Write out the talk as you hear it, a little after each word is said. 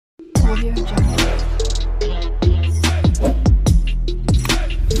Audio Jungle.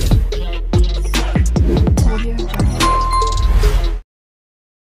 Audio Jungle.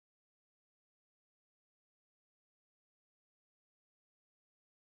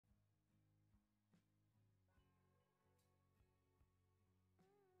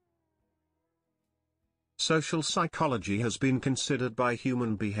 Social psychology has been considered by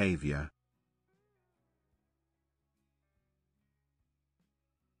human behavior.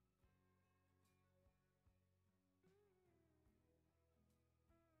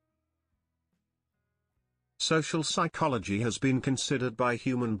 Social psychology has been considered by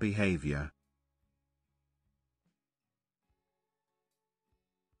human behavior.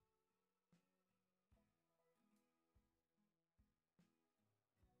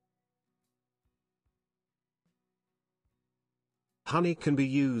 Honey can be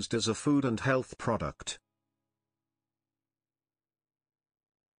used as a food and health product.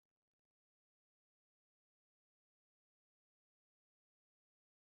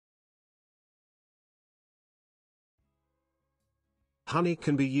 Honey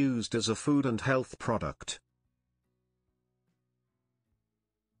can be used as a food and health product.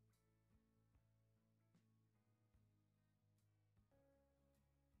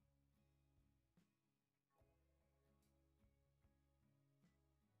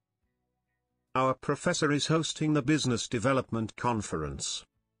 Our professor is hosting the Business Development Conference.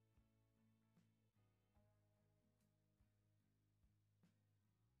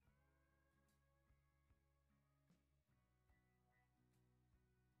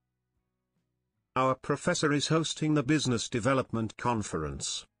 Our professor is hosting the Business Development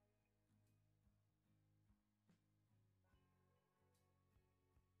Conference.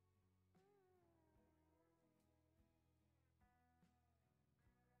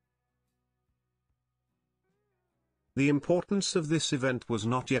 The importance of this event was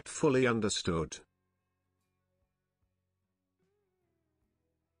not yet fully understood.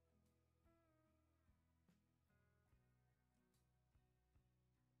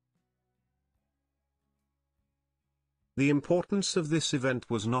 The importance of this event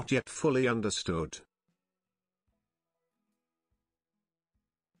was not yet fully understood.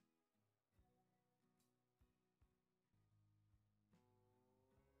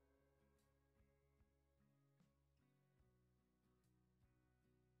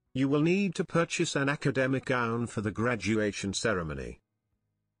 You will need to purchase an academic gown for the graduation ceremony.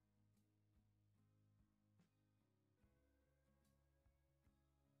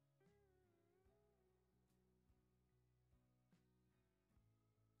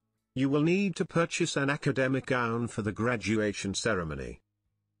 You will need to purchase an academic gown for the graduation ceremony.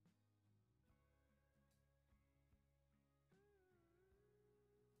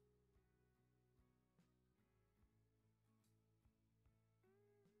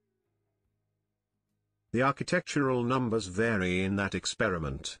 The architectural numbers vary in that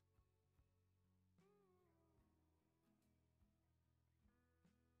experiment.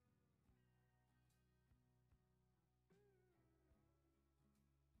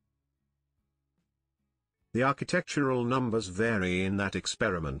 The architectural numbers vary in that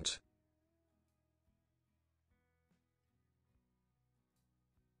experiment.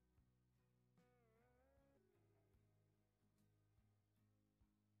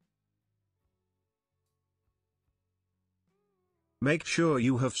 Make sure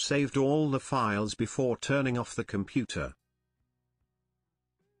you have saved all the files before turning off the computer.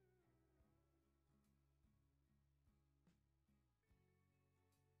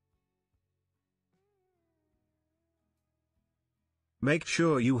 Make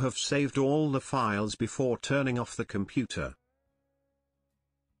sure you have saved all the files before turning off the computer.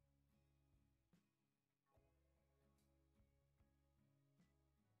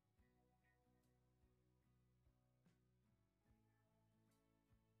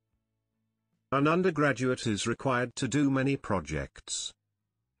 An undergraduate is required to do many projects.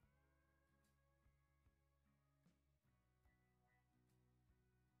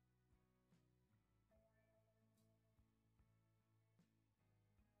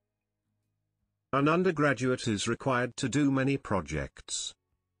 An undergraduate is required to do many projects.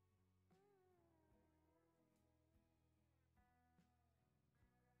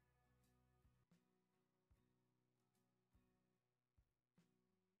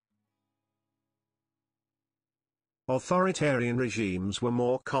 Authoritarian regimes were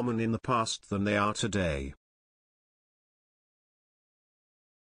more common in the past than they are today.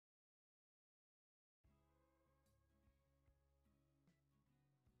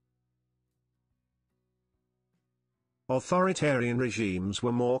 Authoritarian regimes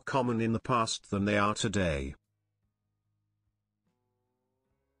were more common in the past than they are today.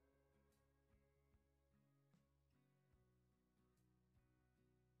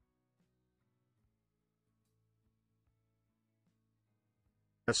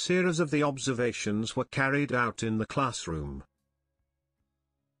 A series of the observations were carried out in the classroom.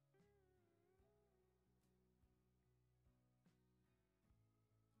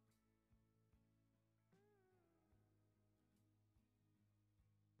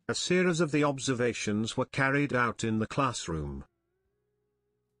 A series of the observations were carried out in the classroom.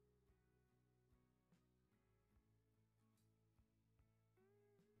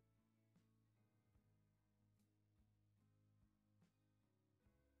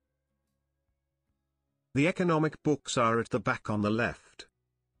 The economic books are at the back on the left.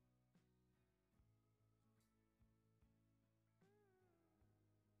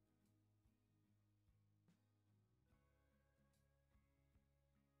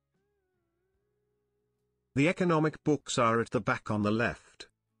 The economic books are at the back on the left.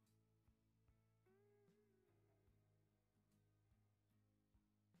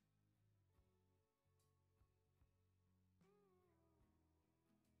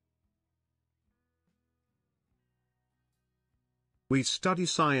 We study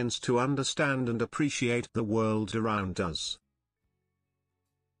science to understand and appreciate the world around us.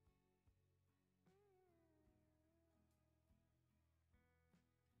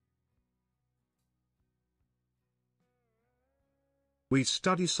 We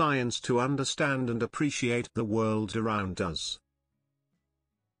study science to understand and appreciate the world around us.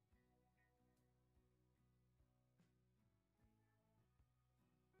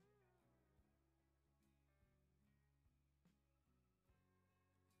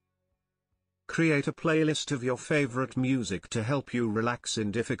 Create a playlist of your favorite music to help you relax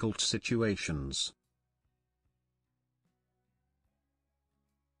in difficult situations.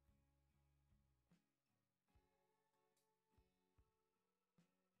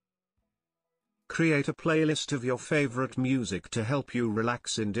 Create a playlist of your favorite music to help you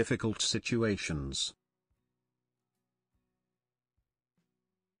relax in difficult situations.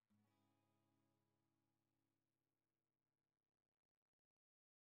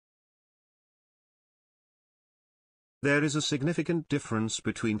 There is a significant difference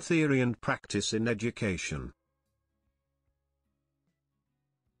between theory and practice in education.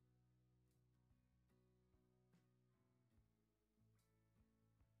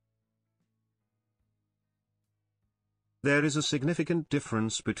 There is a significant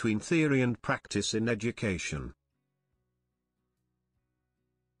difference between theory and practice in education.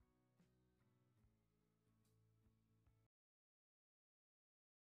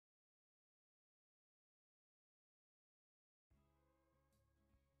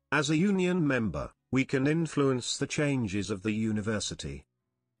 As a union member, we can influence the changes of the university.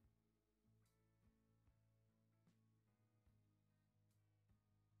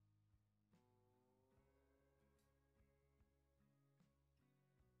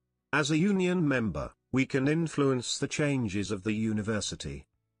 As a union member, we can influence the changes of the university.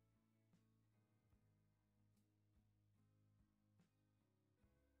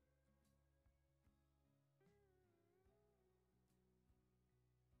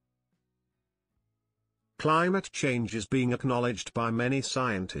 Climate change is being acknowledged by many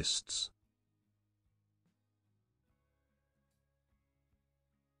scientists.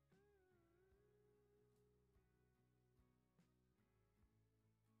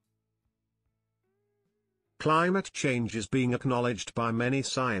 Climate change is being acknowledged by many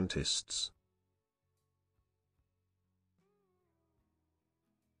scientists.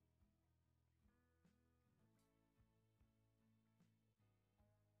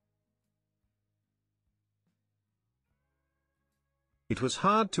 It was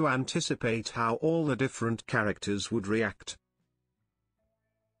hard to anticipate how all the different characters would react.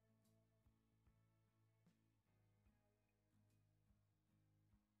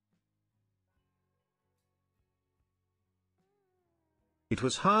 It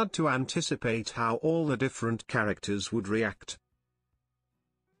was hard to anticipate how all the different characters would react.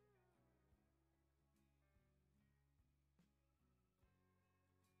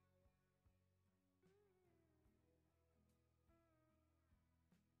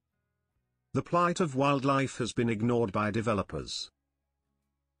 The plight of wildlife has been ignored by developers.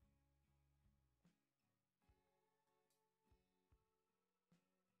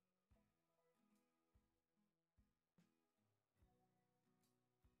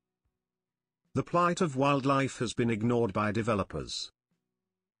 The plight of wildlife has been ignored by developers.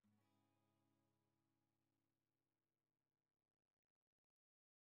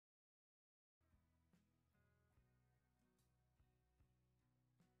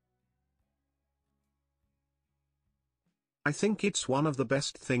 I think it's one of the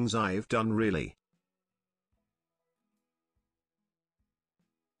best things I've done, really.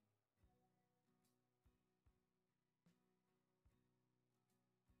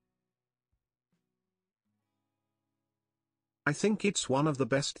 I think it's one of the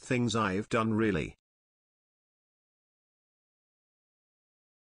best things I've done really.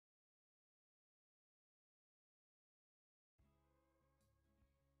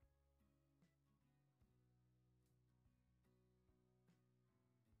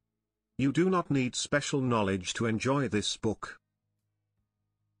 You do not need special knowledge to enjoy this book.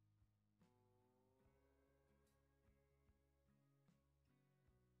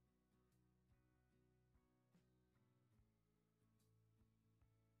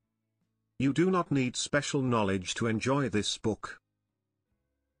 You do not need special knowledge to enjoy this book.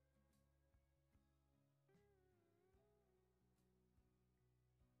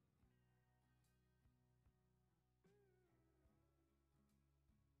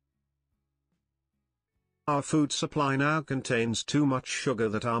 Our food supply now contains too much sugar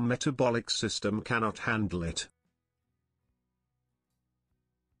that our metabolic system cannot handle it.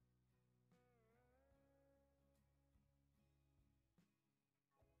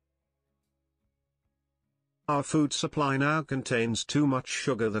 Our food supply now contains too much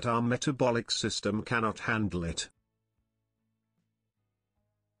sugar that our metabolic system cannot handle it.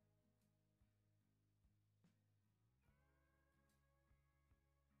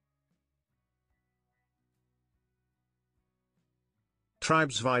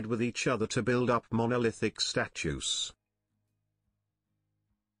 Tribes vied with each other to build up monolithic statues.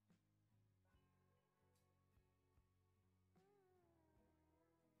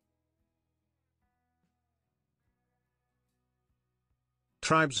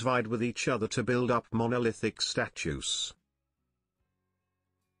 Tribes vied with each other to build up monolithic statues.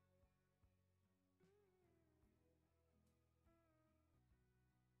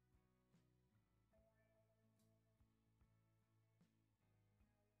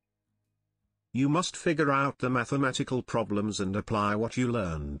 You must figure out the mathematical problems and apply what you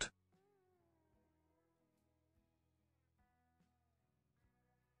learned.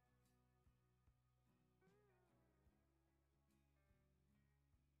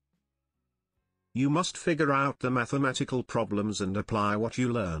 You must figure out the mathematical problems and apply what you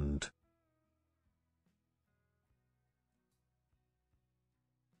learned.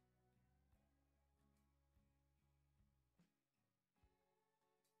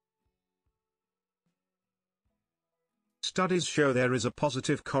 Studies show there is a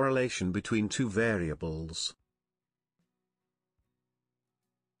positive correlation between two variables.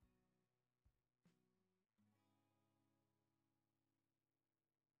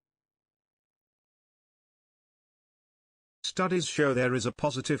 Studies show there is a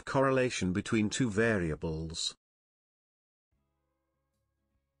positive correlation between two variables.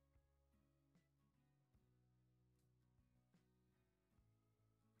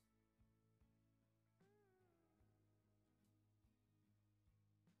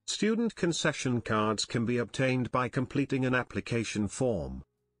 Student concession cards can be obtained by completing an application form.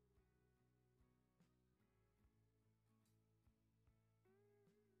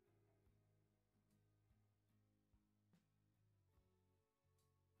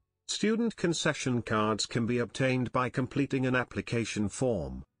 Student concession cards can be obtained by completing an application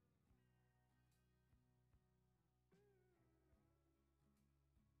form.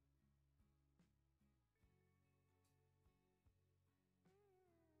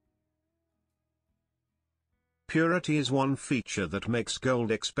 Purity is one feature that makes gold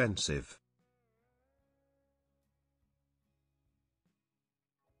expensive.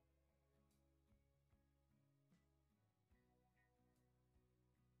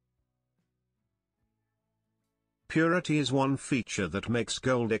 Purity is one feature that makes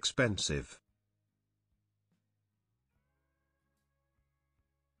gold expensive.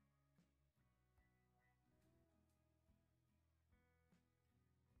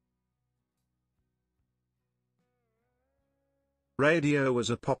 Radio was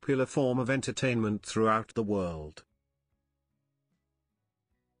a popular form of entertainment throughout the world.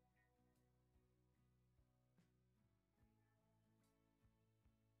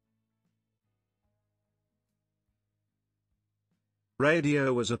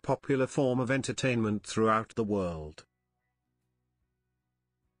 Radio was a popular form of entertainment throughout the world.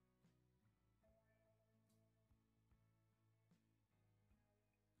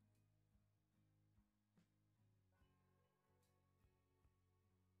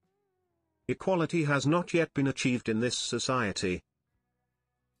 Equality has not yet been achieved in this society.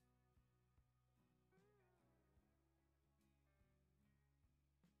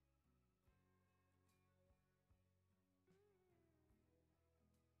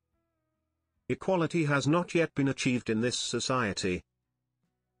 Equality has not yet been achieved in this society.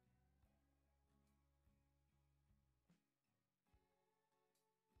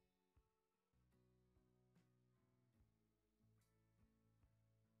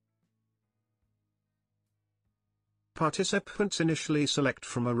 Participants initially select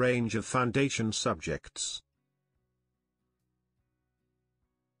from a range of foundation subjects.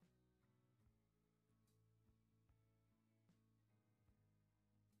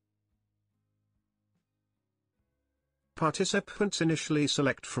 Participants initially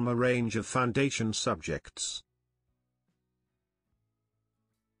select from a range of foundation subjects.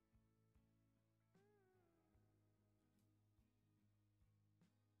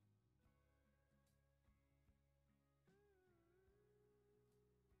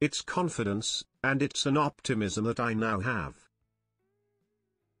 It's confidence, and it's an optimism that I now have.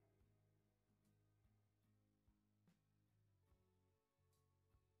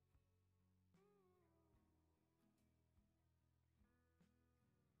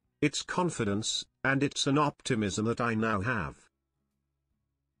 It's confidence, and it's an optimism that I now have.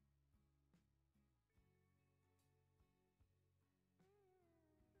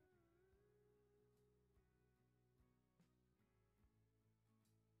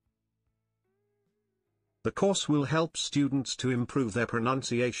 The course will help students to improve their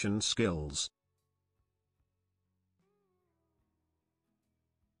pronunciation skills.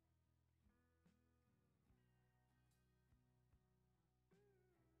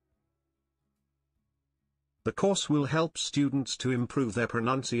 The course will help students to improve their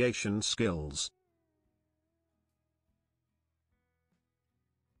pronunciation skills.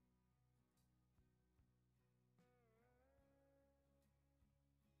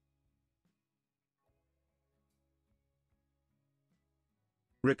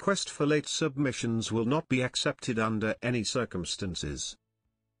 Request for late submissions will not be accepted under any circumstances.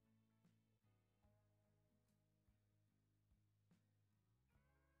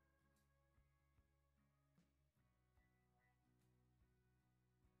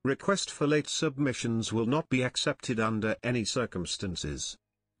 Request for late submissions will not be accepted under any circumstances.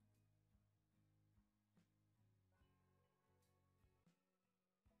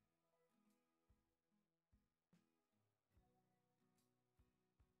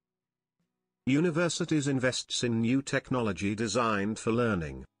 Universities invests in new technology designed for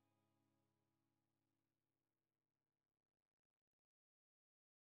learning.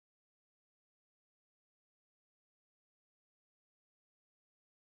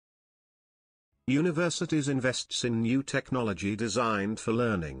 Universities invests in new technology designed for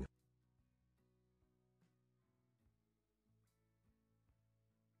learning.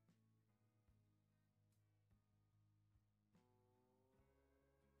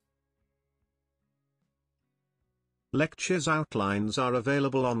 Lectures outlines are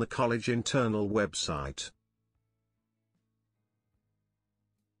available on the college internal website.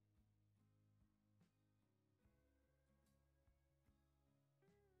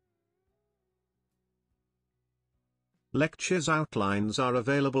 Lectures outlines are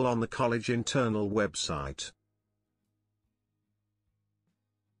available on the college internal website.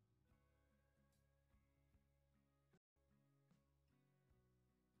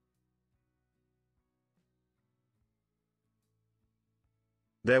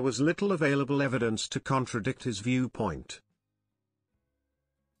 There was little available evidence to contradict his viewpoint.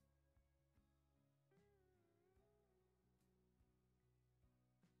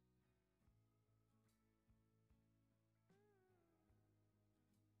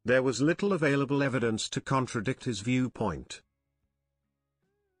 There was little available evidence to contradict his viewpoint.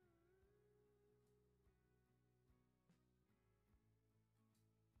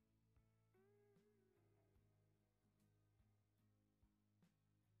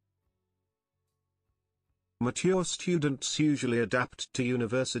 Mature students usually adapt to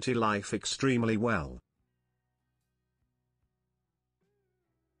university life extremely well.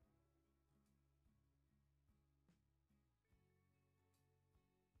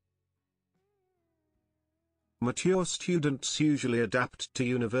 Mature students usually adapt to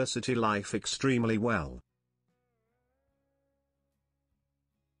university life extremely well.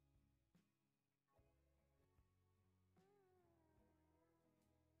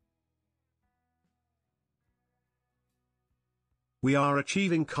 We are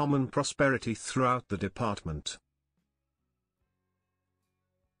achieving common prosperity throughout the department.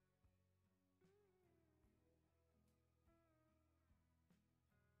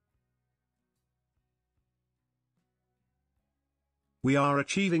 We are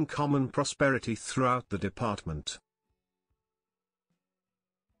achieving common prosperity throughout the department.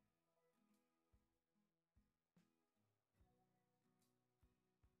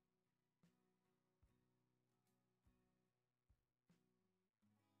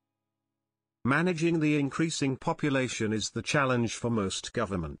 Managing the increasing population is the challenge for most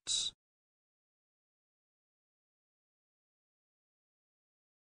governments.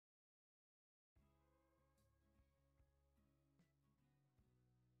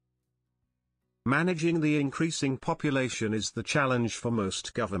 Managing the increasing population is the challenge for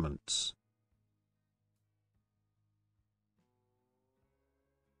most governments.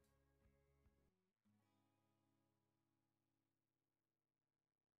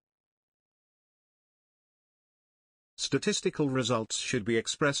 Statistical results should be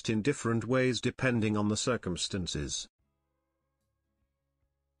expressed in different ways depending on the circumstances.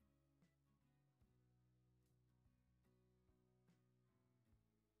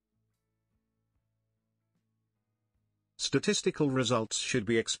 Statistical results should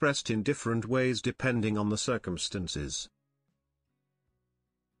be expressed in different ways depending on the circumstances.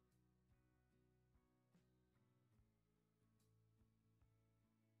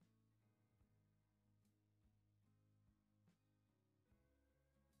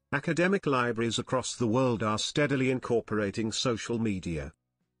 Academic libraries across the world are steadily incorporating social media.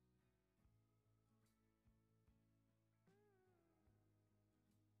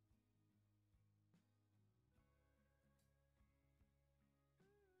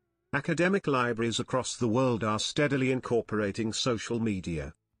 Academic libraries across the world are steadily incorporating social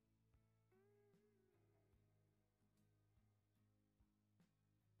media.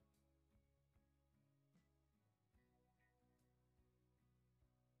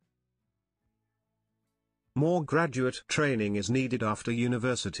 More graduate training is needed after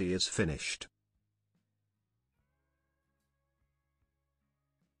university is finished.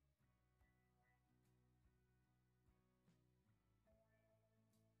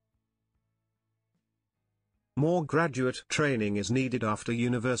 More graduate training is needed after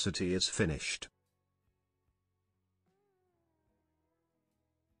university is finished.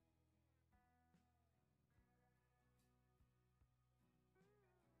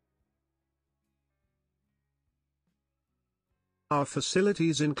 Our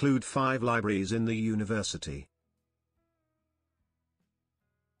facilities include 5 libraries in the university.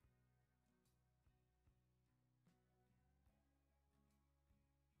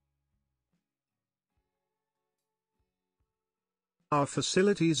 Our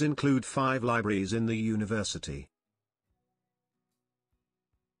facilities include 5 libraries in the university.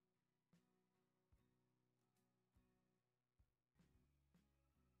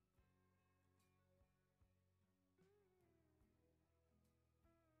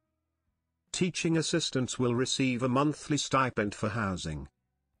 Teaching assistants will receive a monthly stipend for housing.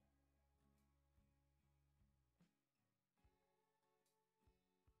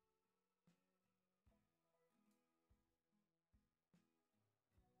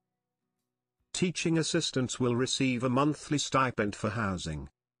 Teaching assistants will receive a monthly stipend for housing.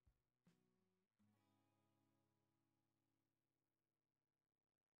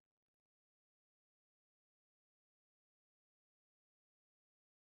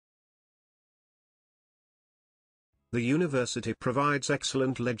 The university provides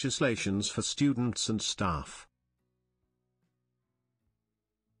excellent legislations for students and staff.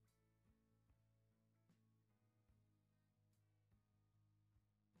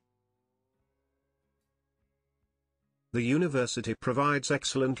 The university provides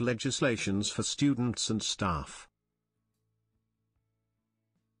excellent legislations for students and staff.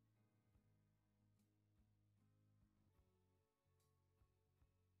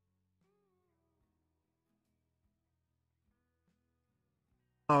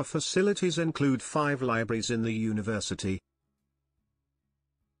 Our facilities include 5 libraries in the university.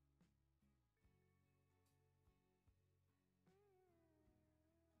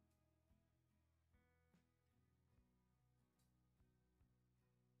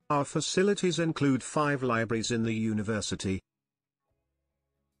 Our facilities include 5 libraries in the university.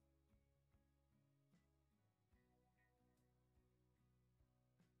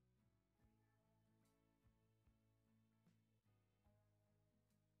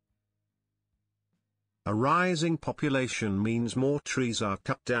 A rising population means more trees are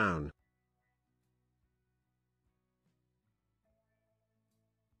cut down.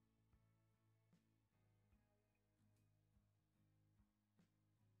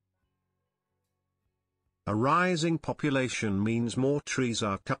 A rising population means more trees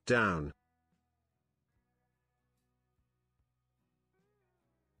are cut down.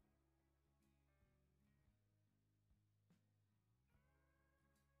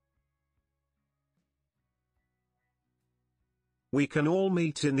 We can all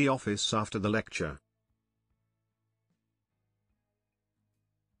meet in the office after the lecture.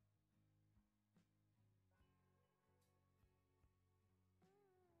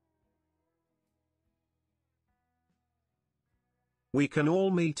 We can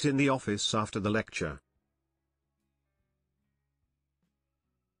all meet in the office after the lecture.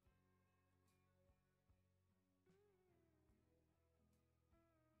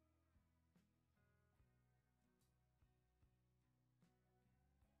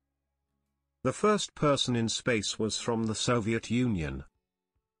 The first person in space was from the Soviet Union.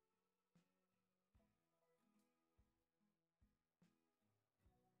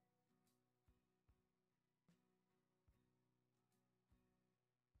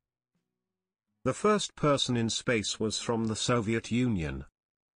 The first person in space was from the Soviet Union.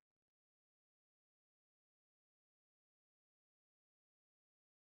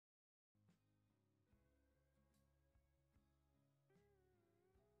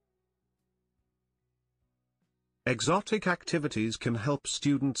 Exotic activities can help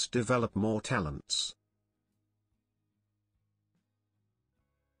students develop more talents.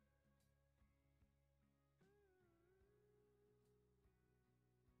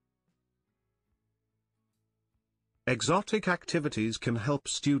 Exotic activities can help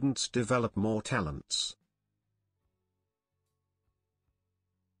students develop more talents.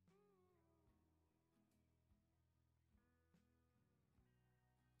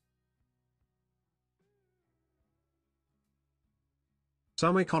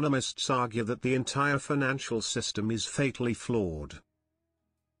 Some economists argue that the entire financial system is fatally flawed.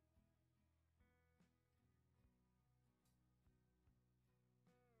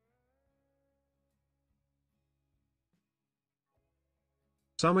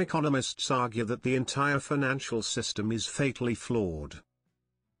 Some economists argue that the entire financial system is fatally flawed.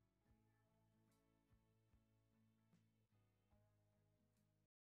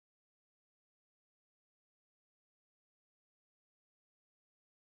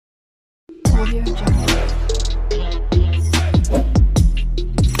 Audio Jungle.